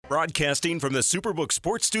Broadcasting from the Superbook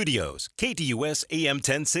Sports Studios, KDUS AM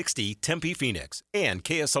 1060 Tempe, Phoenix, and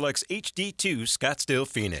KSLX HD2 Scottsdale,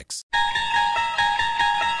 Phoenix.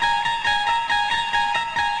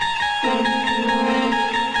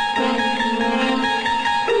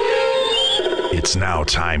 It's now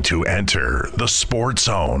time to enter the Sports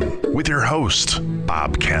Zone with your host,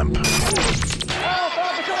 Bob Kemp. Fake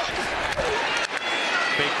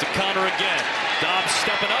to counter again. Dobbs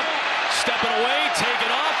stepping up, stepping away,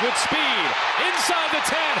 taking off with speed. Inside the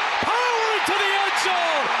 10, powering to the end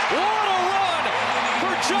zone. What a run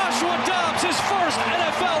for Joshua Dobbs. His first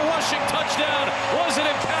NFL rushing touchdown was an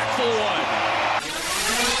impactful one.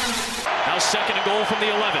 Now second and goal from the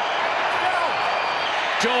 11.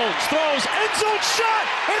 Jones throws, end zone shot.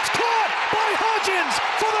 It's caught by Hodgins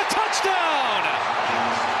for the touchdown.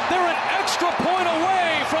 They're an extra point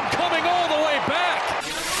away from coming all the way back.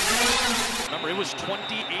 Remember, it was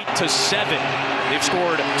 28-7. They've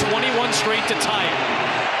scored 21 straight to tie it.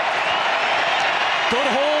 Good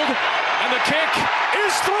hold, and the kick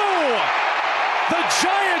is through. The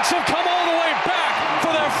Giants have come all the way back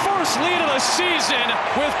for their first lead of the season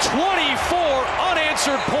with 24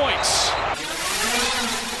 unanswered points.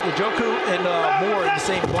 Njoku and Moore in the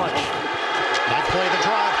same bunch. Nice play of the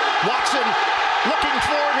drive. Watson looking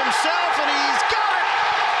for it himself, and he's got it.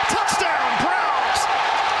 Touchdown, Browns.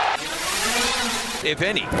 If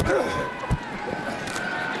any.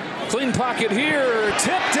 Clean pocket here.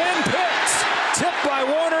 Tipped and picked. Tipped by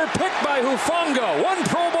Warner, picked by Hufanga. One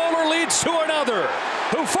Pro Bowler leads to another.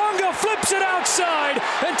 Hufanga flips it outside,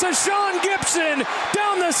 and to Sean Gibson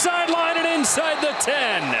down the sideline and inside the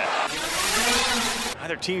 10.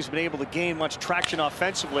 Neither team's been able to gain much traction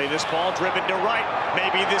offensively. This ball driven to right.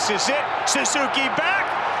 Maybe this is it. Suzuki back.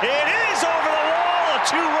 It is over the wall. A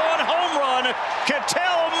two-run home run.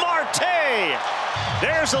 Ketel Marte.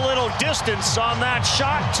 There's a little distance on that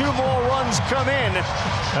shot. Two more runs come in.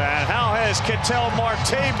 And how has Ketel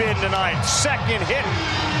Marte been tonight? Second hit.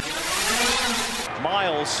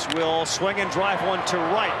 Miles will swing and drive one to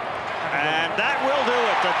right. And that will do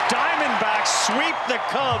it. The Diamondbacks sweep the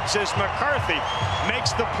Cubs as McCarthy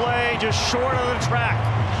makes the play just short of the track.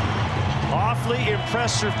 Awfully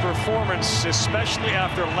impressive performance, especially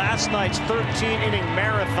after last night's 13-inning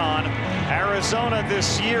marathon. Arizona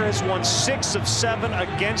this year has won 6 of 7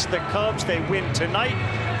 against the Cubs. They win tonight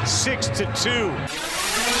 6-2.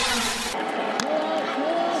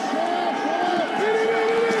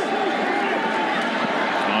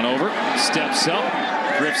 On over, steps up.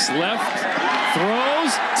 Drifts left,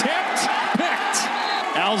 throws, tipped, picked.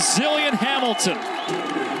 Alzillian Hamilton,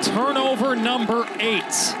 turnover number 8.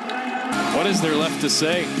 What is there left to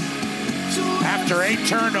say? After 8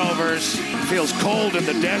 turnovers, feels cold in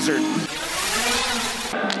the desert.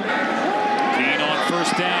 Keane on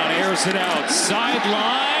first down, airs it out,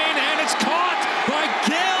 sideline, and it's caught by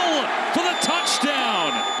Gill for the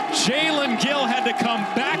touchdown. Jalen Gill had to come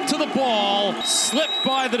back to the ball, slipped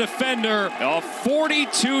by the defender, a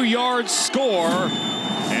 42-yard score,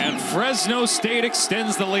 and Fresno State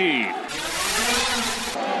extends the lead.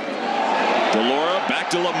 Delora back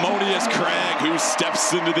to Lamonius Craig, who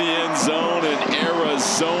steps into the end zone, and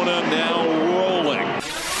Arizona now rolling.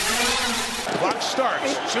 Clock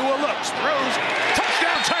starts, Tua looks, throws,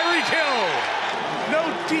 touchdown Tyreek Hill! No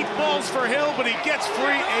deep balls for Hill, but he gets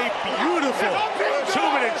free. A beautiful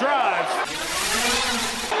 2-minute drive.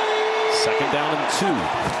 Second down and 2.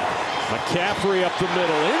 McCaffrey up the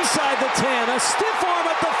middle, inside the 10, a stiff arm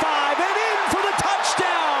at the 5, and in for the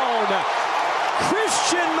touchdown!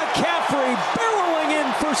 Christian McCaffrey barreling in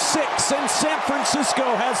for 6, and San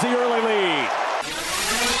Francisco has the early lead.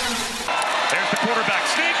 There's the quarterback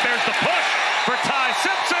sneak, there's the push for Ty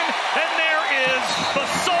Simpson, and there is the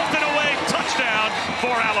salted away touchdown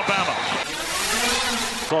for Alabama.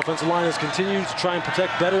 The offensive line has continued to try and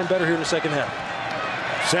protect better and better here in the second half.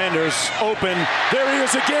 Sanders open, there he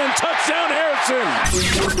is again, touchdown Harrison!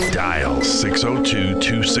 Dial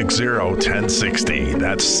 602-260-1060.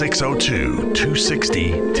 That's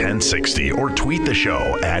 602-260-1060. Or tweet the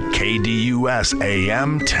show at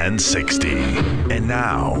KDUSAM 1060. And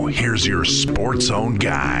now, here's your Sports Zone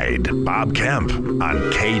guide, Bob Kemp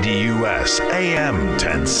on KDUS AM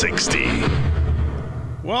 1060.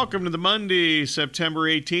 Welcome to the Monday, September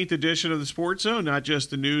 18th edition of the Sports Zone. Not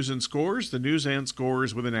just the news and scores, the news and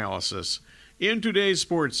scores with analysis. In today's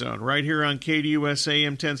Sports Zone, right here on KDUS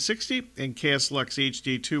AM 1060 and KSLX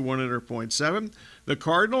HD2 100.7, the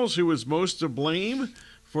Cardinals, who was most to blame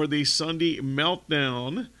for the Sunday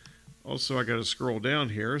meltdown. Also, I got to scroll down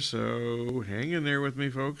here, so hang in there with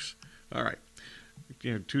me, folks. All right.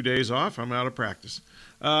 2 days off, I'm out of practice.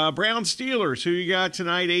 Brown Steelers, who you got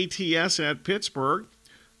tonight, ATS at Pittsburgh.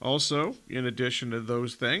 Also, in addition to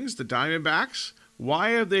those things, the Diamondbacks,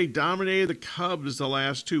 why have they dominated the Cubs the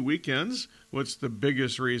last 2 weekends? What's the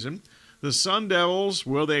biggest reason? The Sun Devils,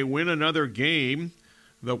 will they win another game?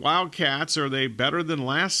 The Wildcats, are they better than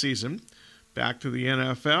last season? Back to the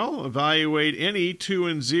NFL, evaluate any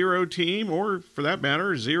 2-0 team, or for that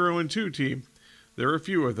matter, 0-2 team. There are a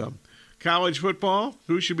few of them. College football,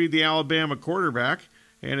 who should be the Alabama quarterback?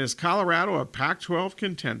 And is Colorado a Pac-12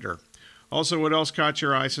 contender? Also, what else caught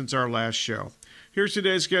your eye since our last show? Here's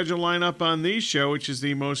today's schedule lineup on the show, which is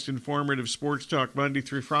the most informative sports talk Monday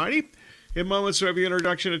through Friday. In moments, we have the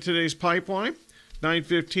introduction of today's pipeline.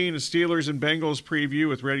 9:15, a Steelers and Bengals preview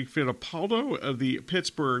with Ray Fittipaldo of the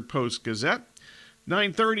Pittsburgh Post Gazette.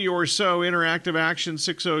 9:30 or so, interactive action,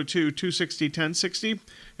 602-260-1060,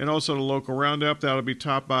 and also the local roundup. That'll be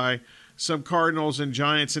topped by some Cardinals and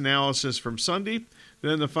Giants analysis from Sunday.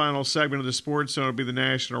 Then the final segment of the Sports Zone will be the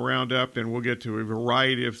National Roundup, and we'll get to a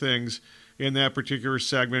variety of things in that particular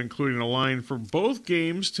segment, including a line for both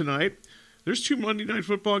games tonight. There's 2 Monday Night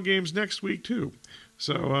Football games next week, too.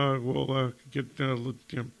 So we'll get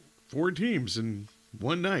 4 teams in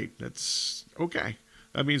one night. That's okay.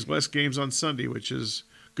 That means less games on Sunday, which is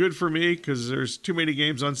good for me because there's too many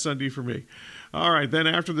games on Sunday for me. All right, then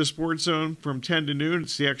after the Sports Zone from 10 to noon,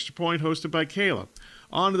 it's the Extra Point hosted by Kayla.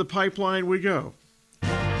 On to the pipeline we go.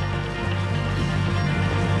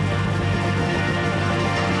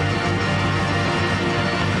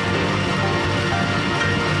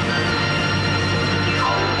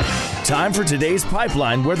 Time for today's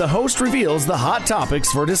pipeline, where the host reveals the hot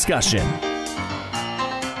topics for discussion.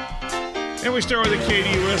 And we start with the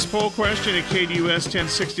KDUS poll question at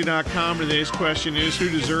KDUS1060.com. Today's question is, who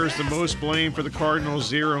deserves the most blame for the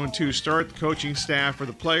Cardinals' 0-2 start, the coaching staff or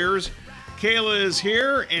the players? Kayla is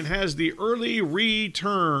here and has the early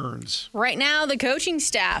returns. Right now, the coaching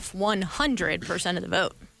staff, 100% of the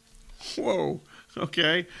vote. Whoa.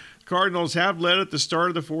 Okay. Cardinals have led at the start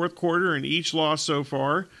of the fourth quarter in each loss so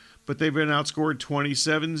far, but they've been outscored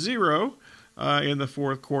 27-0 in the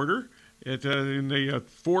fourth quarter. In the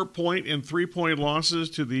 4-point and 3-point losses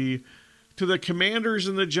to the Commanders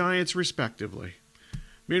and the Giants, respectively.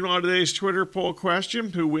 Meanwhile, today's Twitter poll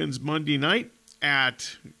question: who wins Monday night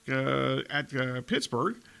at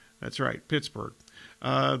Pittsburgh? That's right, Pittsburgh.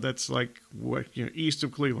 That's like east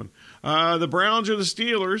of Cleveland. The Browns or the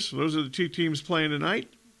Steelers? Those are the 2 teams playing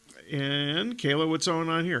tonight. And Kayla, what's going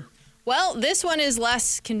on here? Well, this one is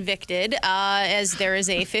less convicted, as there is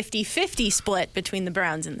a 50-50 split between the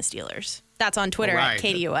Browns and the Steelers. That's on Twitter at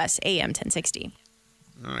KDUS AM 1060.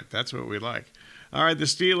 All right, that's what we like. All right, the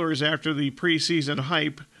Steelers, after the preseason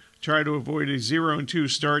hype, try to avoid a 0-2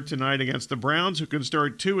 start tonight against the Browns, who can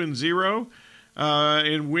start 2-0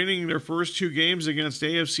 in winning their first 2 games against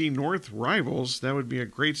AFC North rivals. That would be a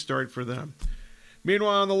great start for them.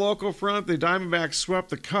 Meanwhile, on the local front, the Diamondbacks swept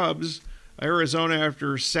the Cubs. Arizona,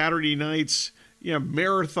 after Saturday night's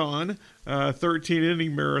marathon,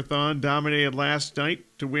 13-inning marathon, dominated last night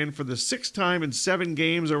to win for the 6th time in 7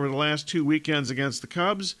 games over the last 2 weekends against the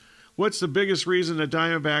Cubs. What's the biggest reason the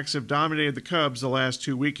Diamondbacks have dominated the Cubs the last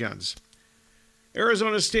 2 weekends?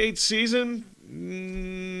 Arizona State's season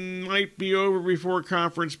might be over before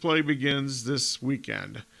conference play begins this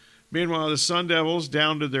weekend. Meanwhile, the Sun Devils,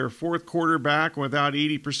 down to their 4th quarterback without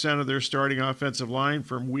 80% of their starting offensive line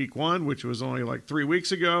from week 1, which was only like 3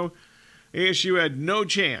 weeks ago. ASU had no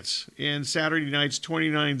chance in Saturday night's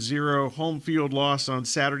 29-0 home field loss on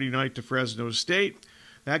Saturday night to Fresno State.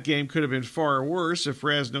 That game could have been far worse if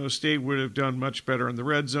Fresno State would have done much better in the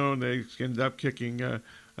red zone. They ended up kicking a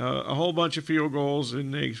whole bunch of field goals,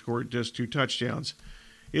 and they scored just 2 touchdowns.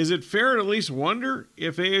 Is it fair to at least wonder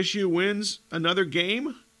if ASU wins another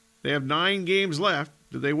game? They have 9 games left.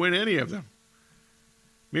 Do they win any of them?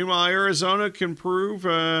 Meanwhile, Arizona can prove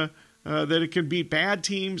that it can beat bad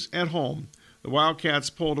teams at home. The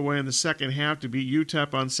Wildcats pulled away in the second half to beat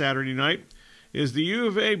UTEP on Saturday night. Is the U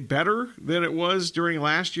of A better than it was during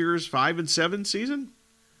last year's 5-7 season?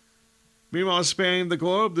 Meanwhile, spanning the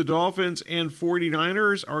globe, the Dolphins and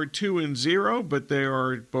 49ers are 2-0, but they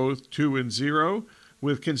are both 2-0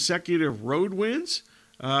 with consecutive road wins.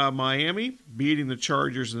 Miami beating the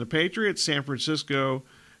Chargers and the Patriots. San Francisco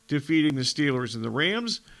defeating the Steelers and the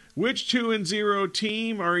Rams. Which 2-0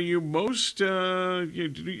 team are you most? Let's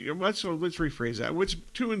rephrase that. Which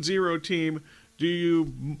 2-0 team do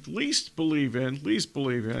you least believe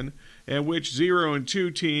in? And which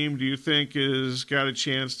 0-2 team do you think has got a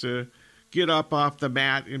chance to get up off the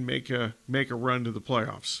mat and make a run to the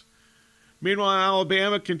playoffs? Meanwhile,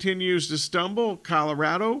 Alabama continues to stumble.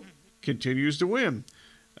 Colorado continues to win.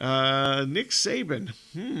 Nick Saban,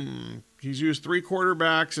 he's used 3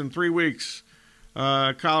 quarterbacks in 3 weeks.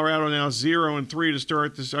 Colorado now 0-3 to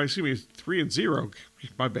start this. 3-0.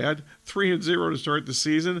 My bad. 3-0 to start the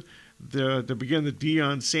season. To begin the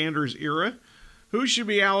Deion Sanders era. Who should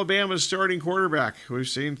be Alabama's starting quarterback? We've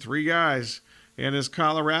seen 3 guys. And is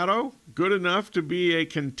Colorado good enough to be a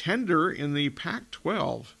contender in the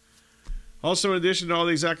Pac-12? Also, in addition to all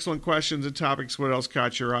these excellent questions and topics, what else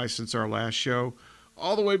caught your eye since our last show?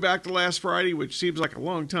 All the way back to last Friday, which seems like a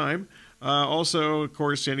long time. Also, of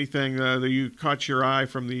course, anything that you caught your eye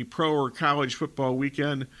from the pro or college football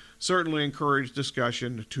weekend, certainly encourage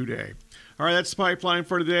discussion today. All right, that's the pipeline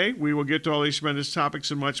for today. We will get to all these tremendous topics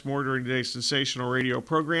and much more during today's sensational radio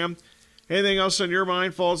program. Anything else on your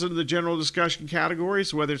mind falls into the general discussion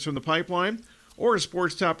categories, whether it's from the pipeline or a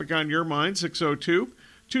sports topic on your mind,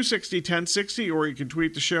 602-260-1060, or you can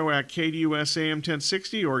tweet the show at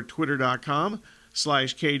KDUSAM1060 or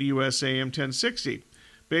twitter.com/KDUSAM1060.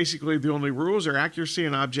 Basically, the only rules are accuracy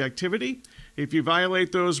and objectivity. If you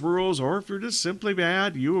violate those rules, or if you're just simply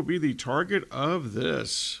bad, you will be the target of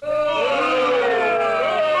this.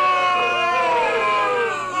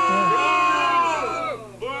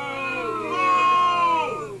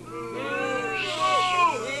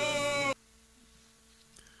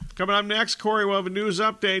 Coming up next, Corey will have a news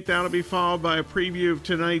update. That'll be followed by a preview of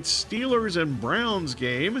tonight's Steelers and Browns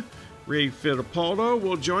game. Ray Fittipaldo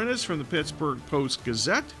will join us from the Pittsburgh Post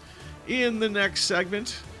Gazette in the next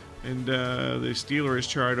segment. And the Steelers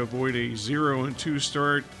try to avoid a 0-2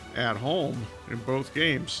 start at home in both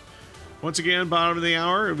games. Once again, bottom of the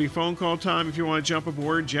hour, it'll be phone call time if you want to jump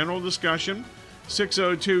aboard. General discussion,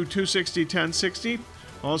 602-260-1060.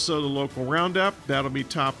 Also, the local roundup. That'll be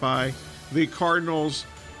topped by the Cardinals'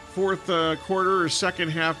 fourth quarter or second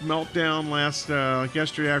half meltdown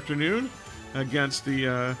yesterday afternoon against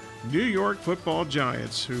the New York Football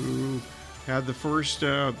Giants, who had the first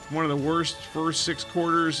one of the worst first 6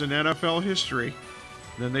 quarters in NFL history.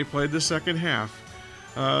 Then they played the second half.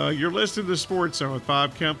 You're listening to Sports Zone with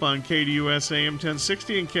Bob Kemp on KDUS AM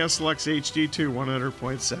 1060 and KSLX HD2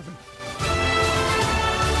 100.7.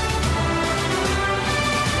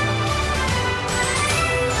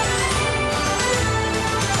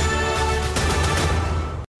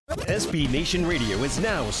 SB Nation Radio is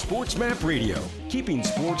now Sports Map Radio, keeping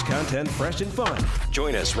sports content fresh and fun.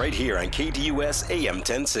 Join us right here on KDUS AM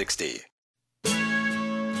 1060.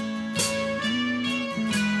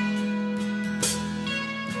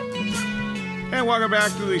 And welcome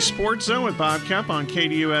back to the Sports Zone with Bob Kemp on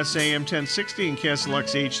KDUS AM 1060 and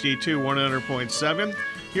KSLX HD2 100.7.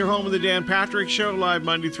 Your home of the Dan Patrick Show, live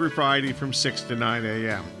Monday through Friday from 6 to 9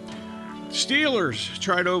 a.m. Steelers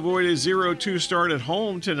try to avoid a 0-2 start at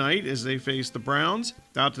home tonight as they face the Browns.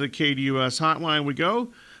 Out to the KDUS hotline we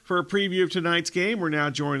go. For a preview of tonight's game, we're now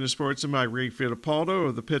joined in Sportsman by Ray Fittipaldo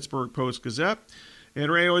of the Pittsburgh Post Gazette. And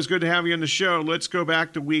Ray, always good to have you on the show. Let's go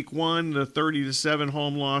back to week 1, the 30-7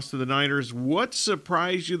 home loss to the Niners. What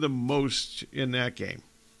surprised you the most in that game?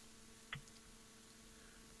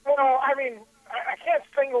 Well, I mean, I can't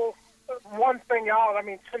single one thing out. I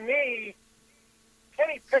mean, to me,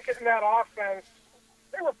 Kenny Pickett and that offense,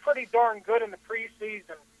 they were pretty darn good in the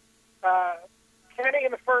preseason. Kenny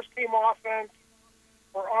and the first-team offense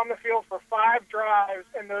were on the field for 5 drives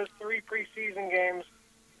in those 3 preseason games,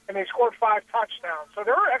 and they scored 5 touchdowns. So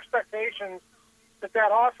there were expectations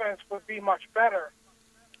that offense would be much better.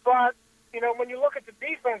 But, you know, when you look at the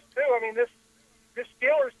defense, too, I mean, this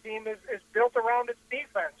Steelers team is built around its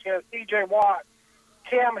defense. You know, T.J. Watt,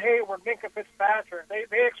 Cam Hayward, Minka Fitzpatrick.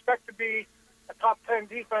 They expect to be a top 10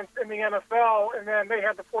 defense in the NFL, and then they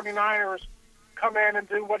had the 49ers come in and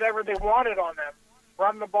do whatever they wanted on them.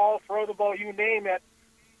 Run the ball, throw the ball, you name it.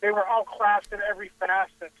 They were outclassed in every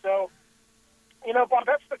facet. So, you know, Bob,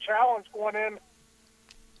 that's the challenge going in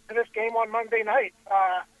to this game on Monday night.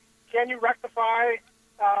 Can you rectify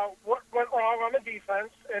what went wrong on the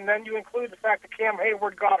defense, and then you include the fact that Cam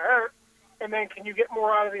Hayward got hurt, and then can you get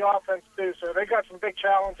more out of the offense too? So they got some big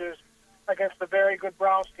challenges against the very good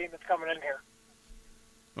Browns team that's coming in here.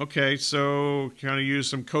 Okay, so kind of use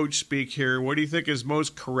some coach speak here. What do you think is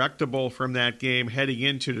most correctable from that game heading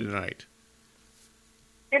into tonight?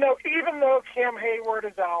 You know, even though Cam Hayward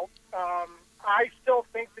is out, I still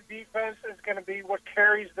think the defense is going to be what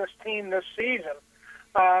carries this team this season.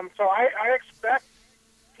 So I expect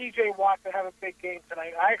T.J. Watt to have a big game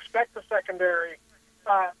tonight. I expect the secondary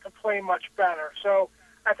to play much better. So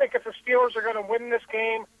I think if the Steelers are going to win this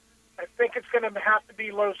game, I think it's going to have to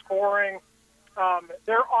be low scoring.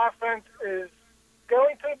 Their offense is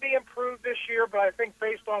going to be improved this year, but I think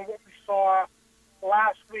based on what we saw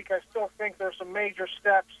last week, I still think there's some major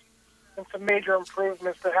steps and some major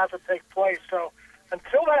improvements that have to take place. So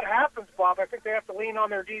until that happens, Bob, I think they have to lean on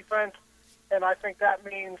their defense and I think that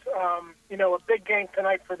means, a big game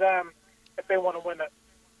tonight for them if they want to win it.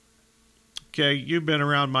 Okay, you've been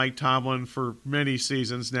around Mike Tomlin for many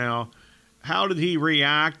seasons now. How did he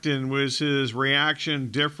react, and was his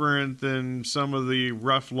reaction different than some of the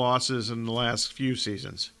rough losses in the last few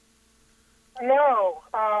seasons? No.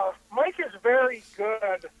 Mike is very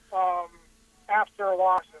good after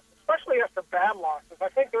losses, especially after bad losses. I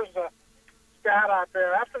think there's a stat out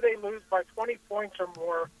there. After they lose by 20 points or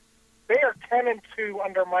more, they are 10-2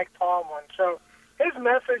 under Mike Tomlin. So his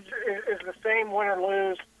message is the same, win or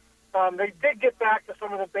lose. They did get back to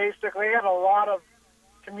some of the basics. They had a lot of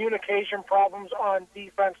communication problems on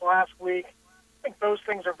defense last week. I think those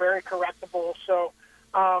things are very correctable. So,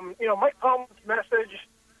 Mike Tomlin's message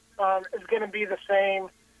is going to be the same,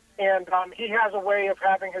 and he has a way of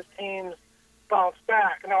having his teams bounce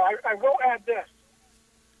back. Now, I will add this.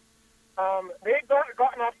 They've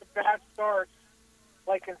gotten off to bad starts,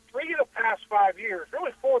 like in 3 of the past 5 years,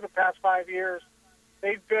 really 4 of the past 5 years.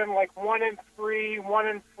 They've been like 1-3,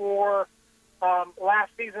 1-4.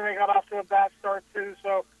 Last season they got off to a bad start too,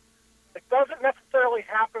 so it doesn't necessarily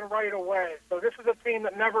happen right away. So this is a team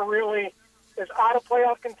that never really is out of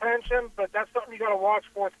playoff contention, but that's something you got to watch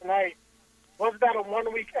for tonight. Was that a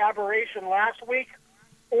 1 week aberration last week,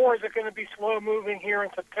 or is it going to be slow moving here in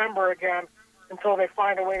September again until they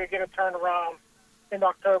find a way to get it turned around in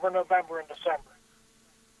October, November, and December?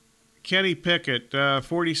 Kenny Pickett,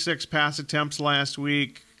 46 pass attempts last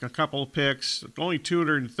week, a couple of picks, only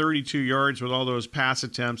 232 yards with all those pass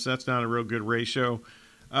attempts. That's not a real good ratio.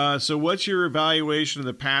 So what's your evaluation of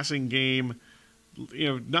the passing game,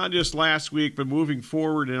 not just last week, but moving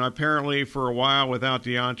forward, and apparently for a while without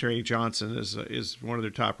Deontay Johnson is one of their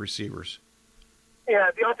top receivers? Yeah,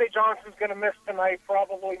 Deontay Johnson's going to miss tonight,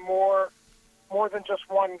 probably more than just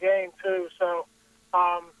one game, too. So,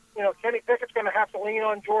 Kenny Pickett's going to have to lean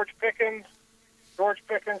on George Pickens. George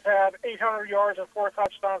Pickens had 800 yards and 4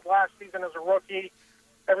 touchdowns last season as a rookie.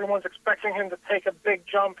 Everyone's expecting him to take a big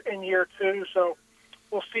jump in year 2, so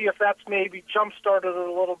we'll see if that's maybe jump-started it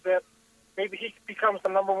a little bit. Maybe he becomes the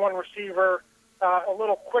number 1 receiver a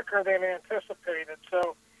little quicker than anticipated.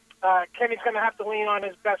 So Kenny's going to have to lean on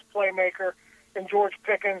his best playmaker, and George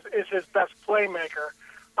Pickens is his best playmaker.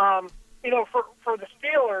 For the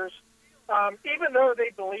Steelers, even though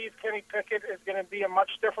they believe Kenny Pickett is going to be a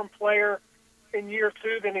much different player in year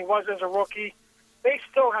 2 than he was as a rookie, they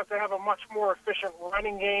still have to have a much more efficient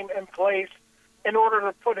running game in place in order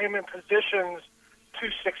to put him in positions to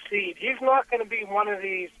succeed. He's not going to be one of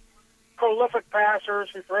these prolific passers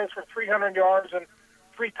who throws for 300 yards and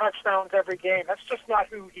 3 touchdowns every game. That's just not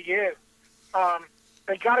who he is.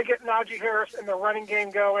 They got to get Najee Harris in the running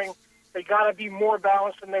game going. They got to be more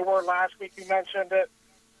balanced than they were last week. You mentioned it.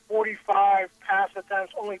 45 pass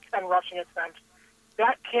attempts, only 10 rushing attempts.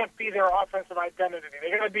 That can't be their offensive identity. They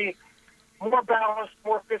got to be more balanced,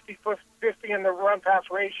 more 50-50 in the run-pass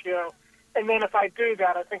ratio. And then if I do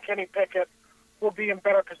that, I think Kenny Pickett will be in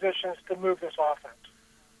better positions to move this offense.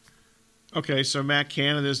 Okay, so Matt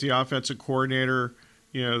Canada is the offensive coordinator.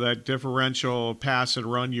 That differential pass and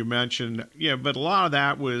run you mentioned. Yeah, but a lot of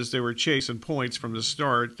that was they were chasing points from the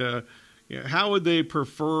start. How would they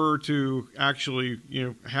prefer to actually,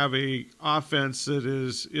 have a offense that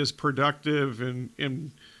is productive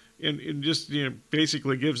and just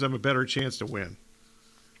basically gives them a better chance to win?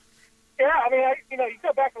 Yeah, I mean, you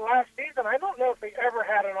go back to last season. I don't know if they ever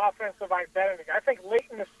had an offensive identity. I think late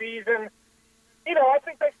in the season, I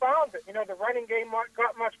think they found it. The running game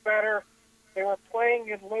got much better. They were playing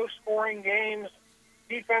in low-scoring games.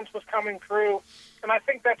 Defense was coming through, and I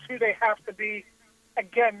think that's who they have to be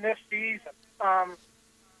again this season.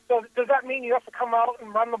 So does that mean you have to come out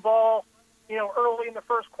and run the ball, early in the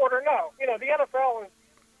first quarter? No. The NFL is,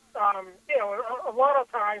 a lot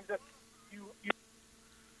of times it's you.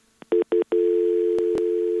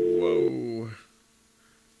 Whoa.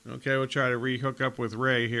 Okay, we'll try to re-hook up with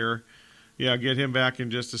Ray here. Yeah, get him back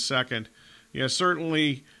in just a second. Yeah,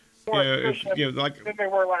 certainly. More than they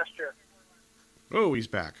were last year. Oh, he's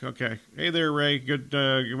back. Okay. Hey there, Ray. Good.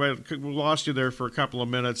 We lost you there for a couple of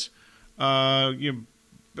minutes.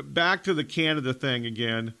 Back to the Canada thing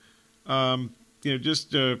again. How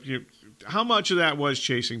much of that was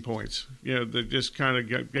chasing points? That just kind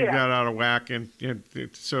of got out of whack, and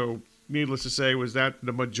so needless to say, was that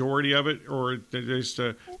the majority of it, or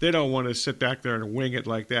they don't want to sit back there and wing it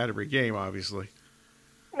like that every game, obviously.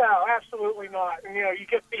 No, absolutely not. And, you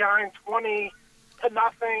get behind 20-0,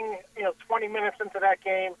 20 minutes into that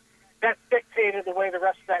game, that dictated the way the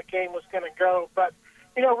rest of that game was going to go. But,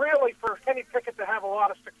 really for Kenny Pickett to have a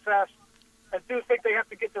lot of success, I do think they have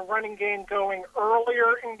to get the running game going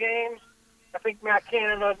earlier in games I think Matt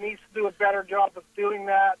Canada needs to do a better job of doing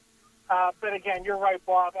that. But again, you're right,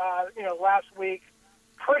 Bob. Last week,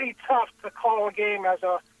 pretty tough to call a game as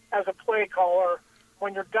a play caller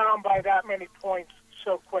when you're down by that many points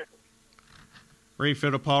so quickly. Ray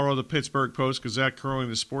Fittipaldo, the Pittsburgh Post Gazette, curling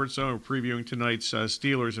the Sports Zone, previewing tonight's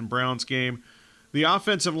Steelers and Browns game. The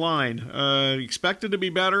offensive line, expected to be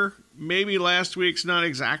better. Maybe last week's not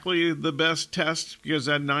exactly the best test because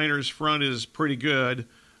that Niners front is pretty good.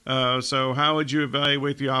 So how would you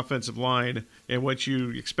evaluate the offensive line and what you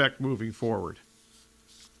expect moving forward?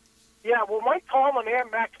 Yeah, well, Mike Tomlin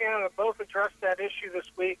and Matt Canada both addressed that issue this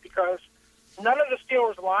week because none of the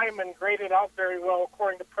Steelers linemen graded out very well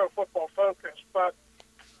according to Pro Football Focus. But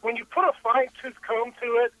when you put a fine-tooth comb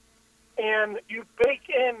to it and you bake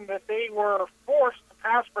in that they were forced to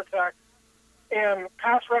pass protect, and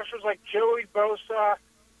pass rushers like Joey Bosa,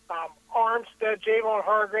 Armstead, Javon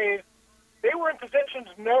Hargrave, they were in positions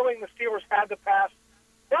knowing the Steelers had to pass.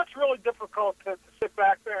 That's really difficult to sit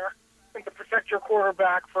back there and to protect your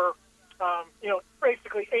quarterback for,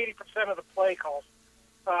 basically 80% of the play calls.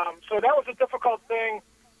 So that was a difficult thing,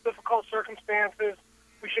 difficult circumstances.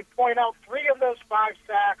 We should point out 3 of those 5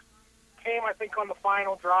 sacks came, I think, on the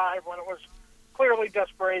final drive when it was clearly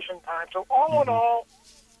desperation time. So all in all,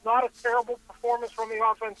 not a terrible performance from the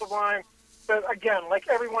offensive line. But again, like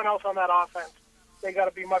everyone else on that offense, they got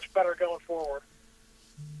to be much better going forward.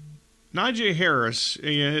 Najee Harris,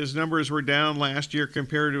 his numbers were down last year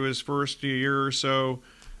compared to his first year or so.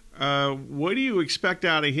 What do you expect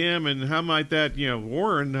out of him, and how might that,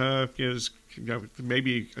 Warren is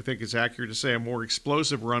maybe, I think it's accurate to say, a more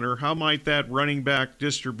explosive runner. How might that running back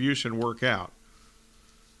distribution work out?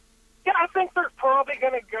 Yeah, I think they're probably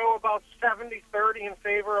going to go about 70-30 in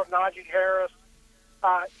favor of Najee Harris.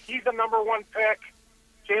 He's the number 1 pick.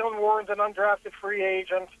 Jalen Warren's an undrafted free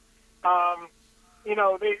agent. The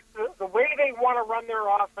way they want to run their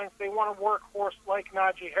offense, they want to workhorse like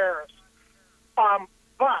Najee Harris.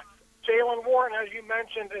 But Jalen Warren, as you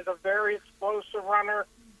mentioned, is a very explosive runner.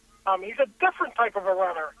 He's a different type of a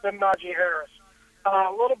runner than Najee Harris.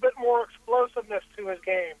 A little bit more explosiveness to his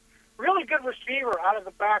game. Really good receiver out of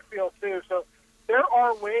the backfield, too. So there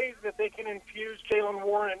are ways that they can infuse Jalen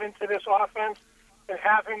Warren into this offense and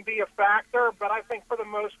have him be a factor. But I think for the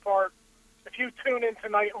most part, if you tune in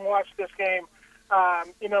tonight and watch this game,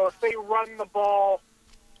 if they run the ball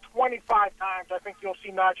 25 times, I think you'll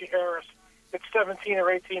see Najee Harris at 17 or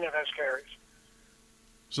 18 of those carries.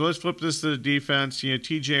 So let's flip this to the defense.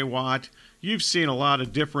 T.J. Watt, you've seen a lot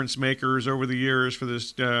of difference makers over the years for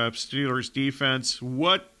this Steelers defense.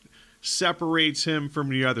 What separates him from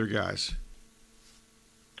the other guys?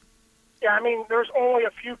 Yeah, there's only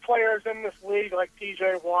a few players in this league like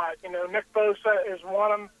T.J. Watt. Nick Bosa is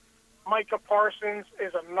one of them. Micah Parsons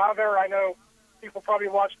is another. I know people probably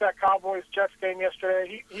watched that Cowboys-Jets game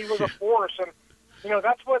yesterday. He was a force, and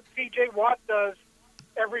that's what T.J. Watt does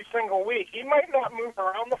every single week. He might not move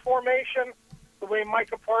around the formation the way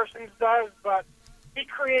Micah Parsons does, but he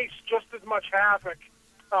creates just as much havoc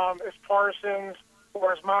as Parsons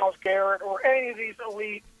or as Myles Garrett or any of these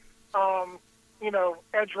elite,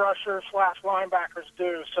 edge rushers / linebackers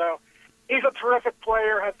do. So he's a terrific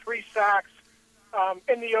player, had 3 sacks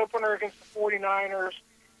in the opener against the 49ers.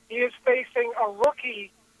 He is facing a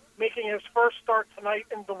rookie making his first start tonight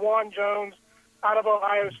in DeJuan Jones out of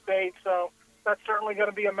Ohio State. So that's certainly going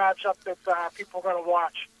to be a matchup that people are going to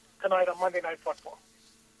watch tonight on Monday Night Football.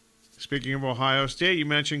 Speaking of Ohio State, you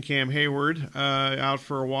mentioned Cam Hayward out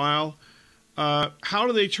for a while. How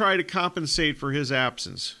do they try to compensate for his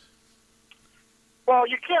absence? Well,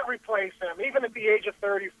 you can't replace him. Even at the age of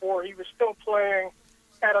 34, he was still playing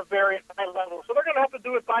at a very high level. So they're going to have to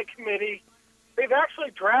do it by committee. They've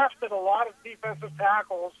actually drafted a lot of defensive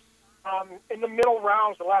tackles in the middle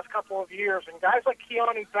rounds the last couple of years. And guys like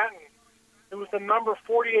Keanu Benton, who was the number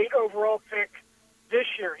 48 overall pick this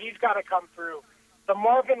year, he's got to come through. The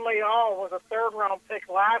Marvin Leal was a third-round pick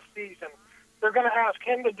last season. They're going to ask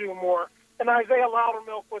him to do more. And Isaiah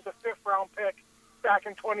Loudermilk was a fifth-round pick back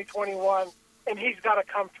in 2021, and he's got to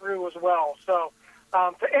come through as well. So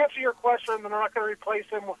to answer your question, they're not going to replace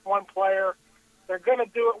him with one player. They're going to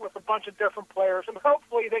do it with a bunch of different players, and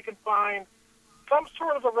hopefully they can find some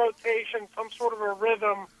sort of a rotation, some sort of a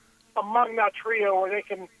rhythm among that trio where they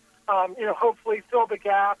can, hopefully fill the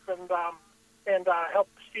gap and help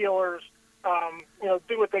the Steelers,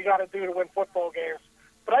 do what they got to do to win football games.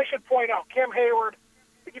 But I should point out, Cam Hayward,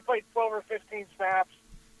 I think he played 12 or 15 snaps,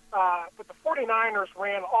 but the 49ers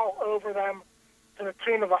ran all over them to the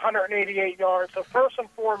tune of 188 yards. So first and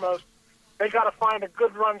foremost, they got to find a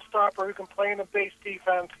good run stopper who can play in the base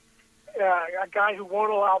defense, a guy who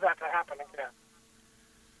won't allow that to happen again.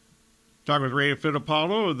 Talking with Ray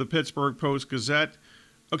Fittipaldo of the Pittsburgh Post Gazette.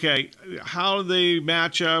 Okay, how do they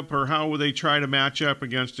match up, or how will they try to match up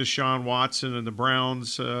against Deshaun Watson and the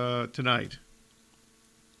Browns tonight?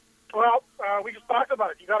 Well, we just talked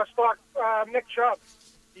about it. You got to stop Nick Chubb.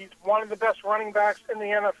 He's one of the best running backs in the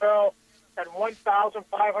NFL at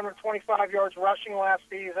 1,525 yards rushing last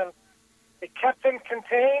season. They kept him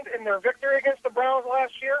contained in their victory against the Browns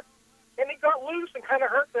last year, and he got loose and kind of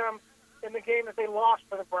hurt them in the game that they lost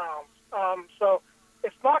to the Browns. So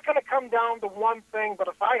it's not going to come down to one thing, but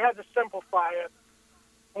if I had to simplify it,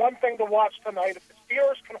 one thing to watch tonight, if the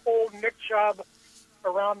Steelers can hold Nick Chubb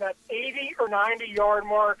around that 80 or 90-yard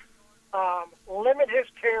mark, limit his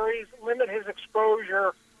carries, limit his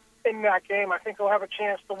exposure in that game, I think they'll have a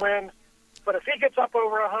chance to win. But if he gets up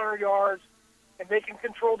over 100 yards and they can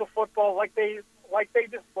control the football like they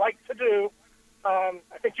just like to do, I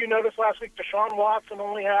think you noticed last week Deshaun Watson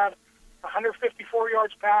only had 154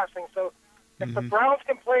 yards passing. So if the Browns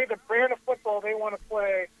can play the brand of football they want to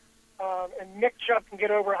play, and Nick Chubb can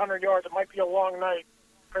get over 100 yards, it might be a long night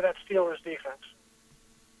for that Steelers defense.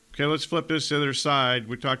 Okay, let's flip this to the other side.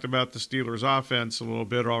 We talked about the Steelers offense a little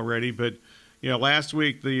bit already, but last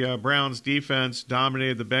week the Browns defense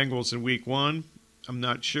dominated the Bengals in Week 1. I'm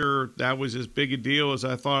not sure that was as big a deal as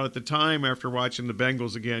I thought at the time after watching the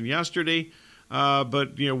Bengals again yesterday.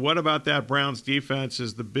 But what about that Browns defense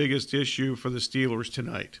is the biggest issue for the Steelers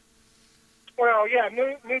tonight? Well, yeah,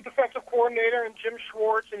 new defensive coordinator and Jim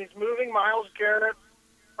Schwartz, and he's moving Myles Garrett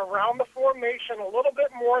around the formation a little bit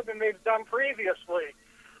more than they've done previously.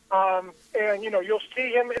 And you'll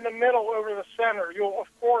see him in the middle over the center. You'll, of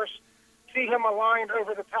course, see him aligned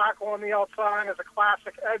over the tackle on the outside as a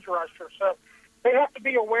classic edge rusher. So they have to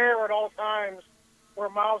be aware at all times where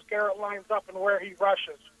Myles Garrett lines up and where he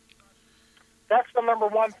rushes. That's the number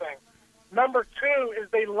one thing. Number two is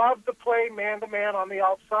they love to play man-to-man on the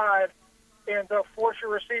outside and force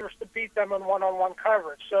your receivers to beat them in one-on-one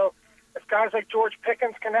coverage. So if guys like George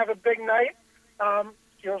Pickens can have a big night,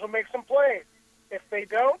 Steelers will make some plays. If they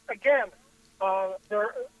don't, again,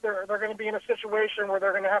 they're going to be in a situation where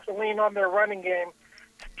they're going to have to lean on their running game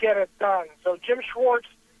to get it done. So Jim Schwartz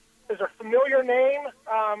is a familiar name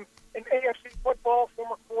in AFC football,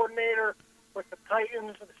 former coordinator with the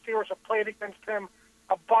Titans. The Steelers have played against him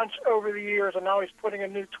a bunch over the years, and now he's putting a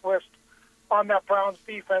new twist on that Browns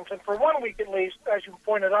defense. And for 1 week at least, as you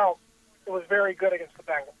pointed out, it was very good against the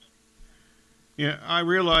Bengals. Yeah, I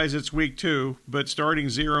realize it's Week 2, but starting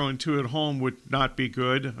 0-2 at home would not be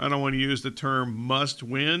good. I don't want to use the term must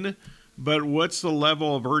win, but what's the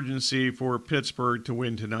level of urgency for Pittsburgh to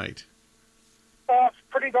win tonight? It's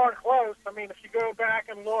pretty darn close. I mean, if you go back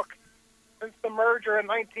and look, since the merger in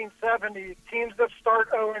 1970, teams that start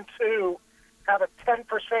 0-2 have a 10%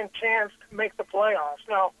 chance to make the playoffs.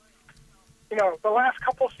 Now, the last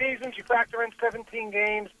couple seasons, you factor in 17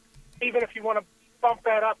 games, even if you want to bump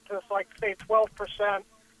that up to, say, 12%,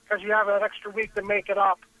 because you have an extra week to make it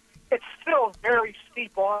up, it's still very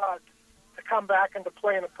steep odds to come back into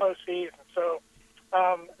play in the postseason. So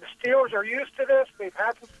the Steelers are used to this. They've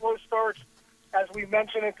had some slow starts. As we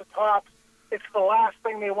mentioned at the top, it's the last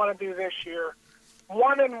thing they want to do this year.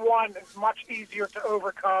 1-1 is much easier to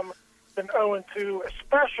overcome than 0-2,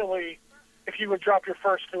 especially if you would drop your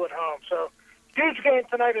first two at home. So huge game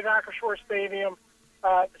tonight at Acrisure Stadium.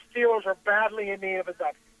 The Steelers are badly in need of a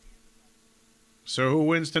W. So who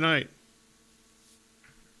wins tonight?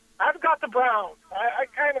 I've got the Browns.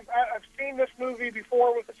 I've seen this movie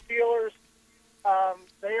before with the Steelers.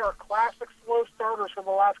 They are classic slow starters for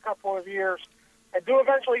the last couple of years. I do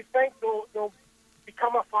eventually think they'll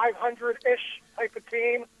become a 500-ish type of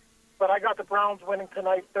team, but I got the Browns winning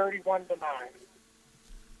tonight 31-9.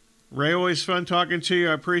 Ray, always fun talking to you.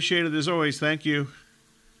 I appreciate it as always. Thank you.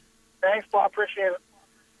 Thanks, Bob. Appreciate it.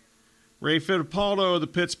 Ray Fittipaldo of the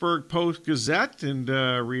Pittsburgh Post Gazette, and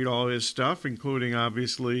read all his stuff, including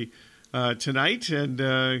obviously tonight and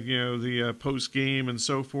the post game and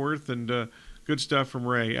so forth, and good stuff from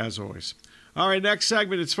Ray as always. All right, next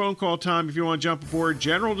segment, it's phone call time. If you want to jump aboard,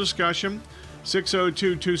 general discussion,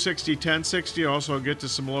 602-260-1060. Also, I'll get to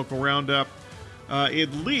some local roundup.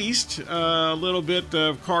 At least a little bit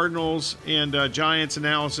of Cardinals and Giants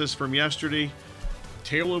analysis from yesterday.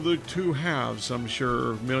 Tale of the two halves, I'm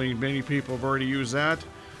sure many people have already used that.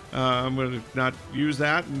 I'm going to not use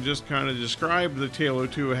that and just kind of describe the tale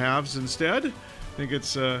of two halves instead. I think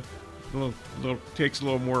it's takes a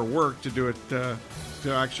little more work to do it, to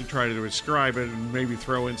actually try to describe it and maybe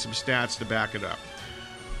throw in some stats to back it up.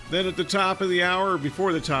 Then at the top of the hour,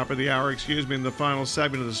 before the top of the hour, in the final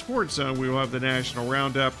segment of the Sports Zone, we will have the National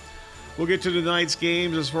Roundup. We'll get to tonight's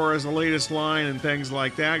games as far as the latest line and things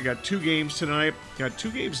like that. Got 2 games tonight. Got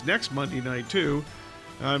 2 games next Monday night, too.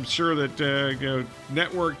 I'm sure that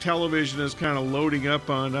network television is kind of loading up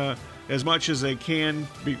on as much as they can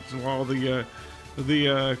while the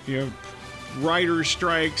writer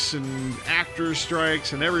strikes and actor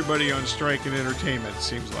strikes and everybody on strike in entertainment, it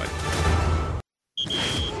seems like.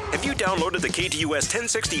 Have you downloaded the KDUS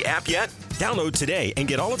 1060 app yet? Download today and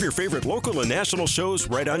get all of your favorite local and national shows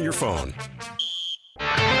right on your phone.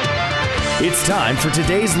 It's time for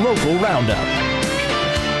today's local roundup.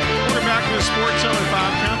 We're back to the Sports Zone with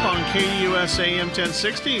Bob Kemp on KDUS AM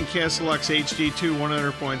 1060 and KSLX HD2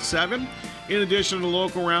 100.7. In addition to the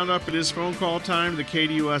local roundup, it is phone call time. The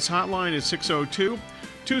KDUS hotline is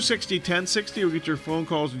 602-260-1060. We'll get your phone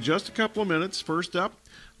calls in just a couple of minutes. First up,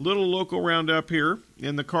 little local roundup here.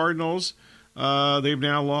 In the Cardinals, they've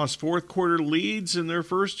now lost fourth quarter leads in their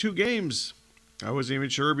first 2 games. I wasn't even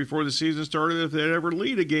sure before the season started if they'd ever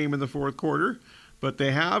lead a game in the fourth quarter, but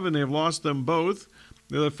they have, and they've lost them both.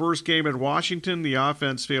 The first game at Washington, the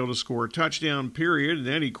offense failed to score a touchdown, period, in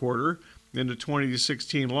any quarter, in the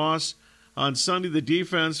 20-16 loss. On Sunday, the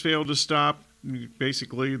defense failed to stop,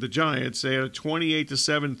 basically, the Giants. They had a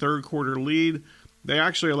 28-7 third quarter lead. They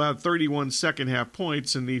actually allowed 31 second-half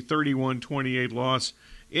points in the 31-28 loss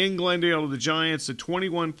in Glendale to the Giants, a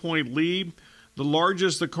 21-point lead, the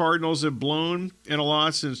largest the Cardinals have blown in a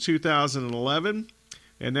loss since 2011.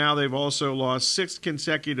 And now they've also lost 6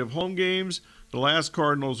 consecutive home games. The last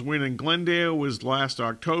Cardinals win in Glendale was last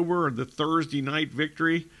October, the Thursday night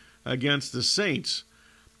victory against the Saints.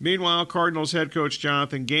 Meanwhile, Cardinals head coach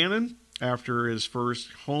Jonathan Gannon, after his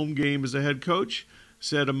first home game as a head coach,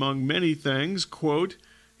 said among many things, quote,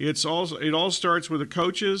 it all starts with the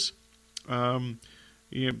coaches,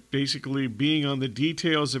 basically being on the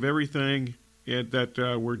details of everything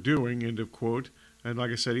that we're doing, end of quote. And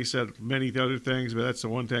like I said, he said many other things, but that's the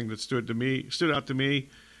one thing that stood out to me.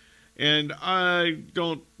 And I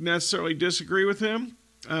don't necessarily disagree with him.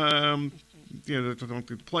 The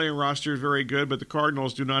playing roster is very good, but the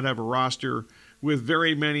Cardinals do not have a roster with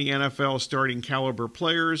very many NFL starting caliber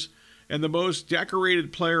players. And the most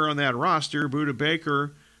decorated player on that roster, Budda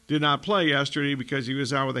Baker, did not play yesterday because he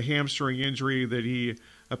was out with a hamstring injury that he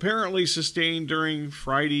apparently sustained during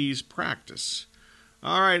Friday's practice.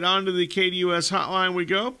 All right, on to the KDUS hotline we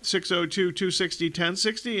go,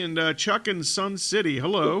 602-260-1060, and Chuck in Sun City.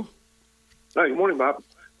 Hello. Hi, good morning, Bob.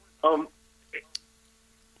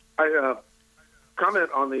 I comment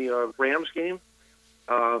on the Rams game.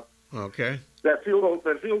 Okay. That field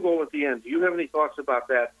goal at the end. Do you have any thoughts about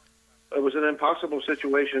that? It was an impossible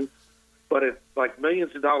situation, but it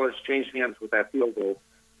millions of dollars changed hands with that field goal.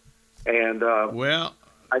 And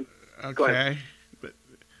okay.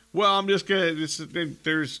 Well, I'm just gonna.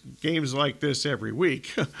 There's games like this every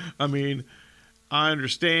week. I mean, I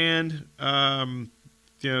understand.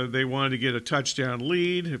 They wanted to get a touchdown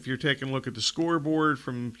lead. If you're taking a look at the scoreboard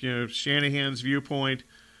from Shanahan's viewpoint,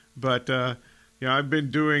 but I've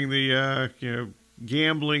been doing the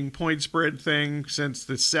gambling point spread thing since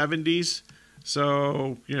the 70s,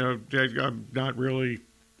 so I'm not really.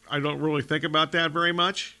 I don't really think about that very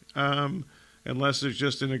much. Unless there's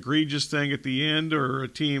just an egregious thing at the end or a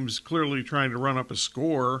team's clearly trying to run up a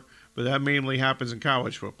score, but that mainly happens in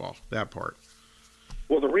college football, that part.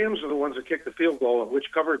 Well, the Rams are the ones that kicked the field goal,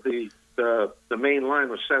 which covered the main line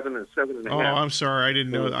was 7 and 7.5. Oh, I'm sorry. I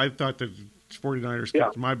didn't know. I thought the 49ers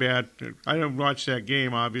kicked. My bad. I didn't watch that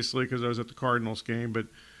game, obviously, because I was at the Cardinals game. But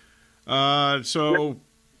I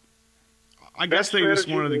guess they just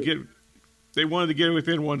wanted to get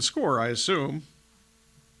within one score, I assume.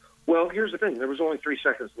 Well, here's the thing. There was only 3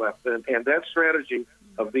 seconds left, and that strategy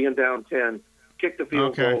of being down 10, kick the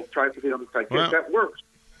field goal, try to get on the side kick, that works.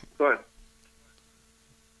 Go ahead.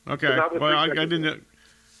 Okay. Well, I didn't know.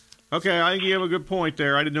 Okay, I think you have a good point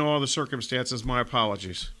there. I didn't know all the circumstances. My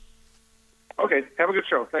apologies. Okay. Have a good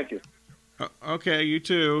show. Thank you. Okay, you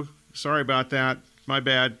too. Sorry about that. My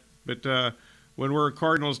bad. But when we're at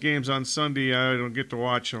Cardinals games on Sunday, I don't get to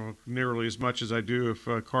watch nearly as much as I do if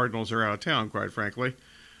Cardinals are out of town, quite frankly.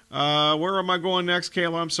 Where am I going next,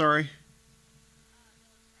 Kayla? I'm sorry.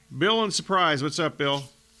 Bill in Surprise. What's up, Bill?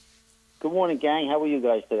 Good morning, gang. How are you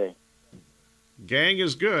guys today? Gang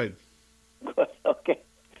is good. Okay.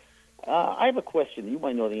 I have a question. You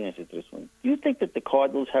might know the answer to this one. Do you think that the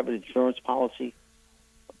Cardinals have an insurance policy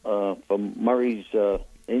for Murray's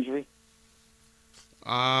injury?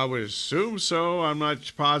 I would assume so. I'm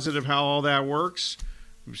not positive how all that works.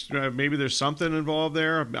 Maybe there's something involved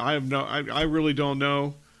there. I really don't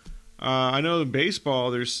know. I know in baseball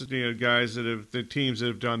there's teams that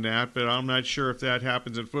have done that, but I'm not sure if that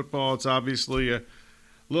happens in football. It's obviously a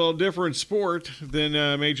little different sport than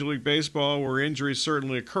Major League Baseball, where injuries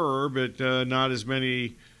certainly occur, but not as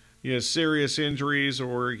many serious injuries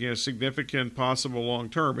or significant possible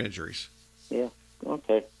long-term injuries. Yeah,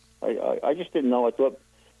 okay. I just didn't know. I thought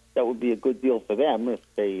that would be a good deal for them if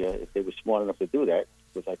they were smart enough to do that,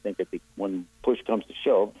 because I think when push comes to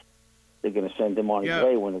shove, they're going to send him on his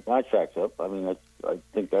way when the contract's up. I mean, I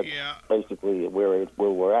think that's basically where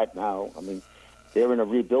we're at now. I mean, they're in a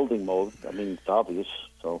rebuilding mode. I mean, it's obvious.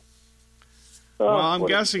 So, well, I'm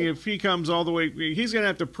guessing if he comes all the way, he's going to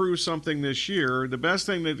have to prove something this year. The best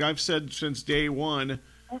thing that I've said since day one,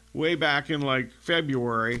 way back in like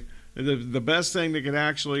February, the best thing that could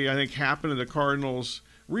actually, I think, happen to the Cardinals,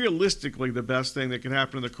 realistically, the best thing that could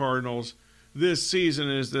happen to the Cardinals this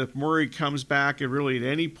season is that if Murray comes back at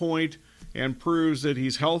any point and proves that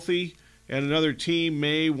he's healthy, and another team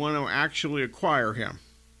may want to actually acquire him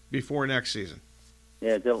before next season.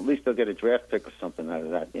 Yeah, at least they'll get a draft pick or something out of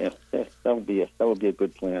that. Yeah, that would be a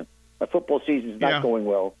good plan. My football season's not going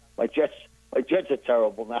well. My Jets are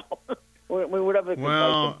terrible now. Whatever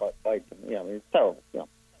can fight them. Yeah, I mean, it's terrible. Yeah,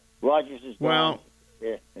 Rodgers is gone.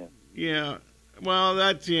 Yeah. Well,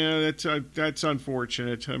 that's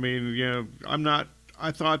unfortunate. I mean,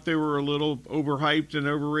 I thought they were a little overhyped and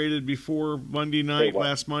overrated before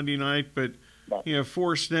last Monday night, but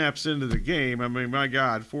 4 snaps into the game. I mean, my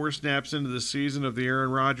God, 4 snaps into the season of the Aaron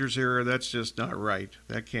Rodgers era, that's just not right.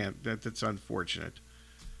 That's unfortunate.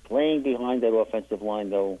 Playing behind that offensive line,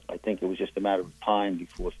 though, I think it was just a matter of time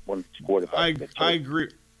before one quarterback. I agree.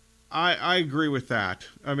 I agree with that.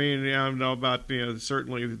 I mean, I don't know about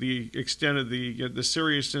certainly the extent of the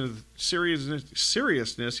seriousness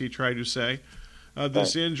he tried to say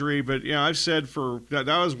this injury, but I've said that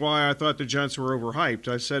was why I thought the Giants were overhyped.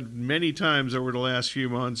 I've said many times over the last few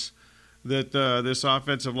months that this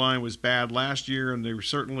offensive line was bad last year, and they were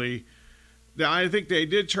certainly. I think they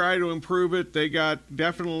did try to improve it. They got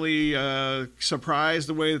definitely surprised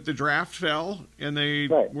the way that the draft fell, and they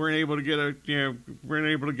weren't able to get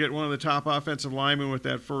one of the top offensive linemen with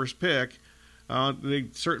that first pick. They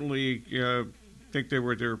certainly think they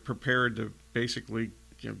were prepared to basically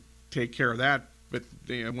take care of that. But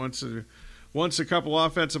once a couple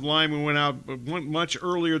offensive linemen went out much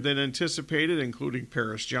earlier than anticipated, including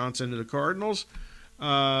Paris Johnson to the Cardinals,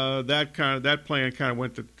 that plan kind of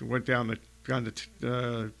went down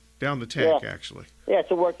the tank, actually. Yeah,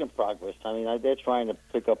 it's a work in progress. I mean, they're trying to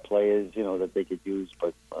pick up players, that they could use.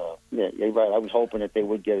 But, you're right. I was hoping that they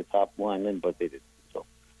would get a top lineman, but they didn't. So,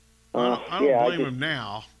 I don't blame them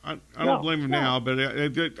now. I don't blame them now, but I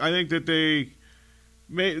think that they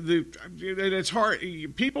made it's hard.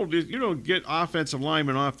 People, you don't get offensive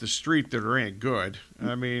linemen off the street that are ain't good.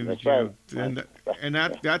 I mean, that's right. And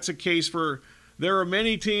that's a case for. There are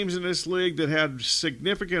many teams in this league that had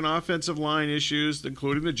significant offensive line issues,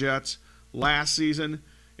 including the Jets, last season.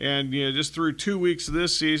 And just through 2 weeks of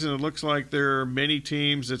this season, it looks like there are many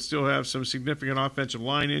teams that still have some significant offensive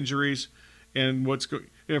line injuries. And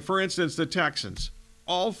for instance, the Texans,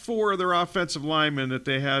 all 4 of their offensive linemen that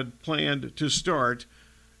they had planned to start,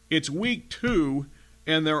 it's week 2,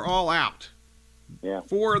 and they're all out. Yeah.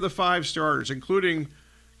 4 of the 5 starters, including,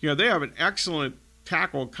 they have an excellent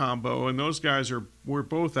tackle combo, and those guys were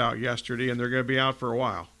both out yesterday, and they're going to be out for a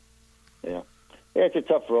while. Yeah, it's a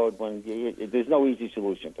tough road. There's no easy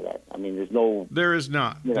solution for that. I mean, There is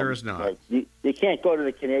not. There is not. Right. You can't go to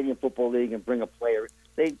the Canadian Football League and bring a player.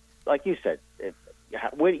 They, like you said,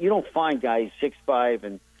 you don't find guys 6'5"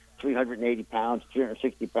 and 380 pounds,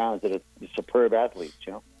 360 pounds that are superb athletes.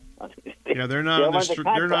 Yeah, they're not.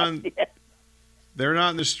 They're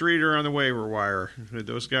not in the street or on the waiver wire.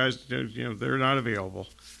 Those guys, they're not available.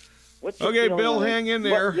 Okay, Bill, hang in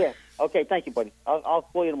there. Yeah. Okay, thank you, buddy. I'll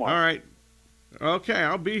call you tomorrow. All right. Okay,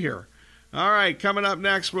 I'll be here. All right, coming up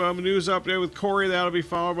next, we'll have a news update with Corey. That'll be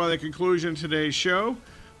followed by the conclusion of today's show.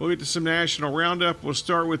 We'll get to some national roundup. We'll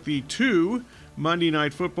start with the 2 Monday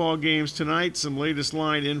night football games tonight. Some latest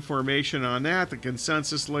line information on that, the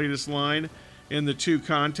consensus latest line in the 2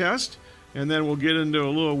 contests. And then we'll get into a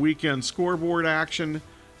little weekend scoreboard action,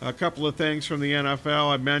 a couple of things from the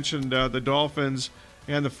NFL. I mentioned the Dolphins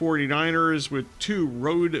and the 49ers with 2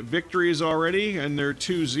 road victories already, and their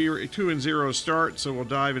 2-0 start, so we'll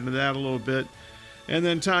dive into that a little bit. And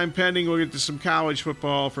then time pending, we'll get to some college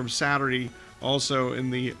football from Saturday, also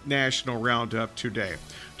in the National Roundup today.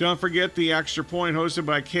 Don't forget the Extra Point hosted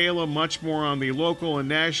by Kayla, much more on the local and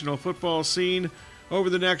national football scene. Over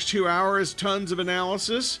the next 2 hours, tons of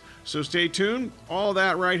analysis. So stay tuned. All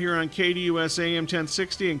that right here on KDUS AM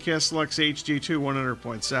 1060 and KSLX HD2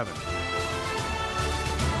 100.7.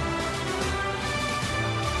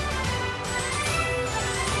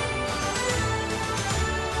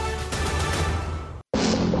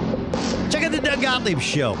 Gottlieb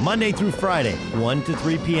Show, Monday through Friday, 1 to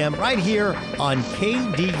 3 p.m., right here on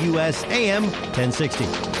KDUS AM 1060.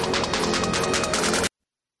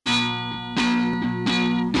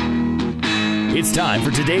 It's time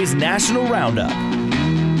for today's National Roundup.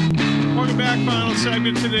 Welcome back. Final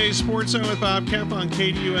segment of today's Sports Zone with Bob Kemp on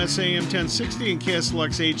KDUS AM 1060 and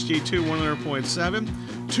KSLX HD2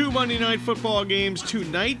 100.7. 2 Monday night football games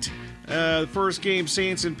tonight. The first game,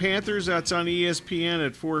 Saints and Panthers. That's on ESPN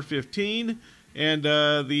at 4:15. And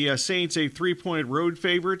the Saints, a 3-point road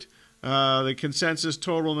favorite. The consensus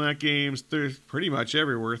total in that game is pretty much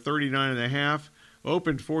everywhere, 39.5.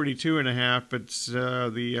 Opened 42.5, but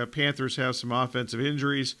the Panthers have some offensive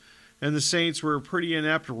injuries. And the Saints were pretty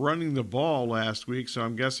inept running the ball last week, so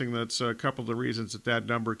I'm guessing that's a couple of the reasons that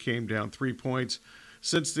number came down 3 points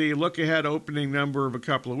since the look-ahead opening number of a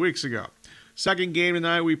couple of weeks ago. Second game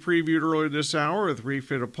tonight we previewed earlier this hour with Ray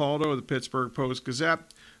Fittipaldo of the Pittsburgh Post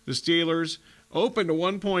Gazette. The Steelers opened a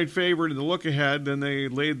 1-point favorite in the look-ahead, then they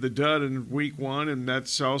laid the dud in Week 1, and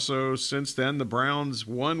that's also, since then, the Browns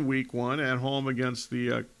won Week 1 at home against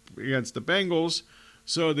the Bengals.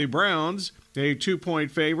 So the Browns, a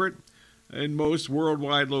 2-point favorite in most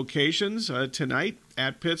worldwide locations tonight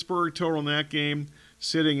at Pittsburgh. Total in that game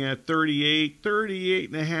sitting at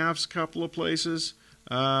 38.5, a couple of places,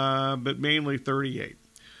 but mainly 38.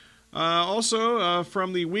 Also,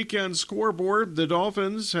 from the weekend scoreboard, the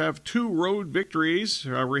Dolphins have 2 road victories.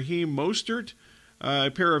 Raheem Mostert, a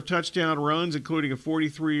pair of touchdown runs, including a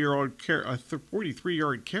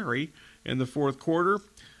 43-yard carry in the fourth quarter.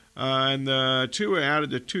 And Tua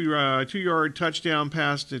added a 2-yard touchdown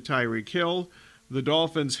pass to Tyreek Hill. The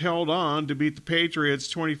Dolphins held on to beat the Patriots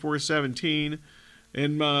 24-17.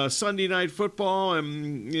 In Sunday Night Football,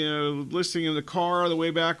 and listening in the car on the way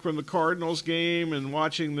back from the Cardinals game, and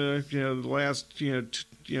watching the last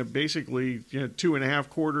basically 2.5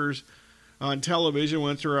 quarters on television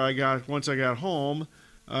once I got home,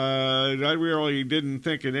 I really didn't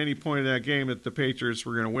think at any point in that game that the Patriots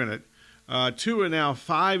were going to win it. Tua now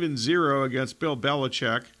 5-0 against Bill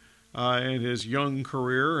Belichick in his young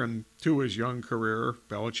career, and Tua's young career.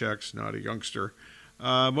 Belichick's not a youngster.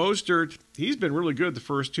 Mostert, he's been really good the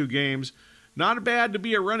first 2 games. Not bad to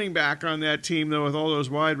be a running back on that team, though, with all those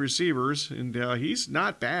wide receivers. And he's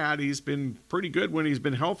not bad. He's been pretty good when he's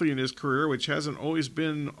been healthy in his career, which hasn't always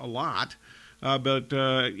been a lot. But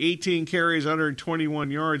 18 carries, 121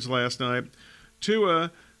 yards last night.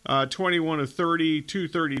 Tua, 21 of 30,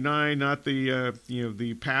 239. Not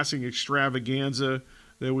the passing extravaganza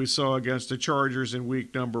that we saw against the Chargers in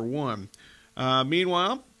week number 1.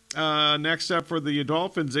 Meanwhile, next up for the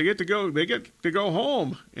Dolphins, they get to go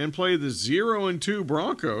home and play the 0-2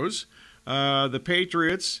 Broncos. The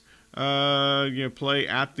Patriots play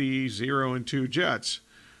at the 0-2 Jets.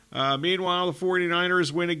 Meanwhile, the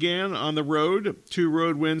 49ers win again on the road. 2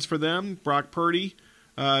 road wins for them. Brock Purdy,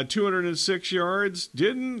 206 yards,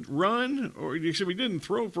 didn't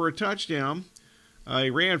throw for a touchdown. He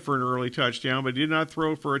ran for an early touchdown, but did not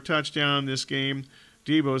throw for a touchdown in this game.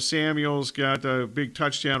 Deebo Samuel's got a big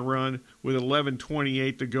touchdown run with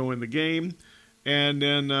 11:28 to go in the game. And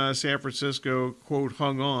then San Francisco, quote,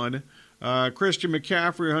 hung on. Christian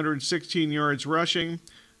McCaffrey, 116 yards rushing,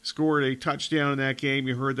 scored a touchdown in that game.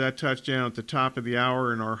 You heard that touchdown at the top of the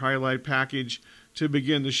hour in our highlight package to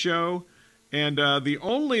begin the show. And the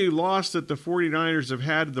only loss that the 49ers have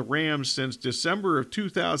had to the Rams since December of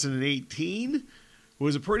 2018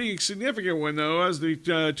 was a pretty significant one, though, as the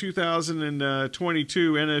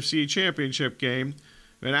 2022 NFC Championship game.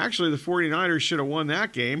 And actually, the 49ers should have won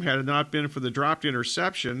that game had it not been for the dropped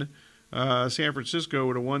interception. San Francisco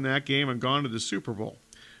would have won that game and gone to the Super Bowl.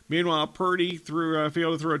 Meanwhile, Purdy failed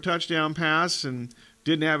to throw a touchdown pass and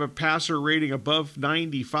didn't have a passer rating above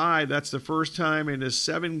 95. That's the first time in his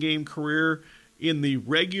 7-game career in the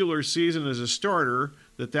regular season as a starter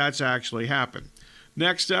that's actually happened.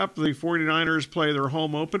 Next up, the 49ers play their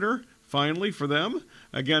home opener, finally for them,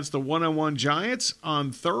 against the 1-1 Giants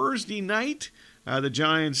on Thursday night. The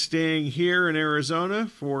Giants staying here in Arizona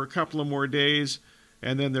for a couple of more days,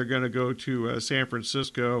 and then they're going to go to San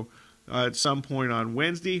Francisco at some point on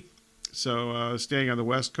Wednesday. So staying on the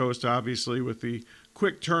West Coast, obviously, with the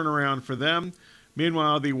quick turnaround for them.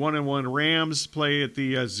 Meanwhile, the 1-1 Rams play at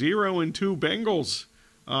the 0-2 Bengals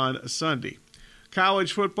on Sunday.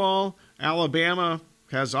 College football, Alabama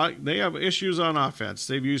they have issues on offense.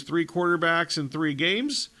 They've used 3 quarterbacks in 3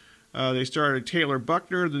 games. They started Taylor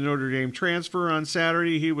Buckner, the Notre Dame transfer, on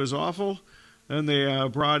Saturday. He was awful. Then they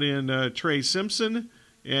brought in Trey Simpson,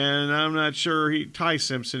 and I'm not sure Ty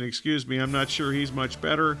Simpson, excuse me. I'm not sure he's much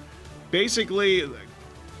better. Basically,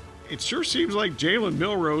 it sure seems like Jalen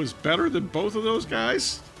Milroe is better than both of those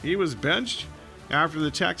guys. He was benched. after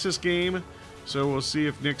the Texas game. So we'll see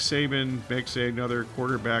if Nick Saban makes another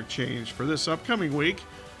quarterback change for this upcoming week.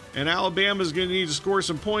 And Alabama's going to need to score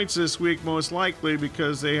some points this week, most likely,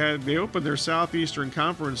 because they opened their Southeastern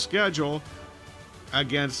Conference schedule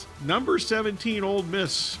against number 17 Ole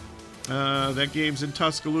Miss. That game's in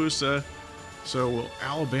Tuscaloosa. So will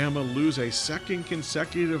Alabama lose a second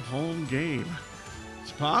consecutive home game?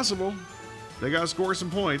 It's possible. They got to score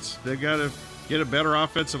some points. They got to get a better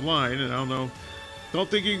offensive line. And I don't know. Don't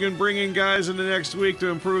think you can bring in guys in the next week to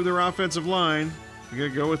improve their offensive line. You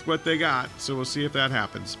got to go with what they got. So we'll see if that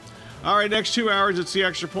happens. All right, next 2 hours, it's the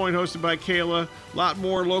Extra Point hosted by Kayla. A lot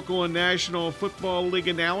more local and national football league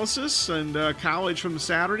analysis and college from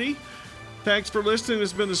Saturday. Thanks for listening.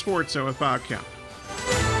 This has been the Sports Zone with Bob Kemp.